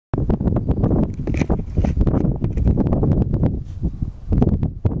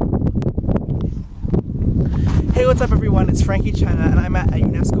What's up everyone, it's Frankie Cena and I'm at a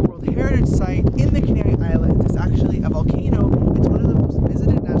UNESCO World Heritage Site in the Canary Islands. It's actually a volcano. It's one of the most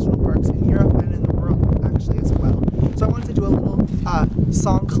visited national parks in Europe and in the world actually as well. So I wanted to do a little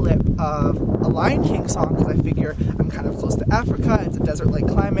song clip of a Lion King song because I figure I'm kind of close to Africa, it's a desert-like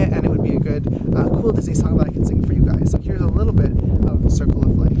climate, and it would be a good, cool Disney song that I can sing for you guys. So here's a little bit of Circle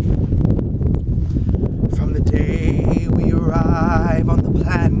of Life. From the day we arrive on the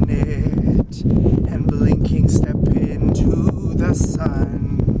planet and blinking step into the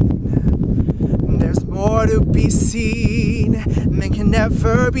sun, there's more to be seen than can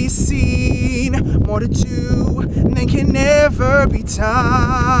never be seen, more to do than can never be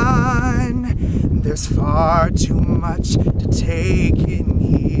done. There's far too much to take in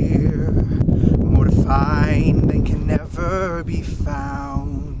here, more to find than can never be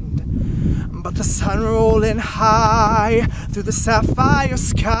found. But the sun rolling high through the sapphire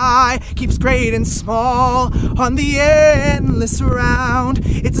sky keeps great and small on the endless round.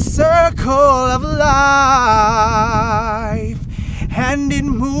 It's a circle of life, and it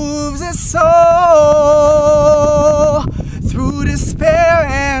moves us all through despair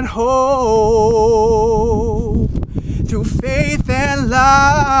and hope, through faith and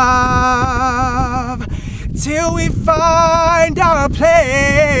love, till we find our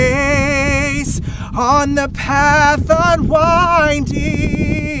place on the path unwinding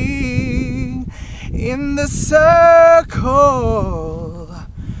in the circle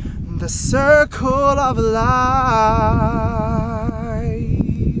of life.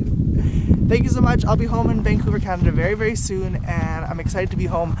 Thank you so much. I'll be home in Vancouver, Canada very, very soon, and I'm excited to be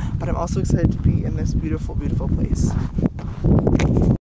home, but I'm also excited to be in this beautiful, beautiful place.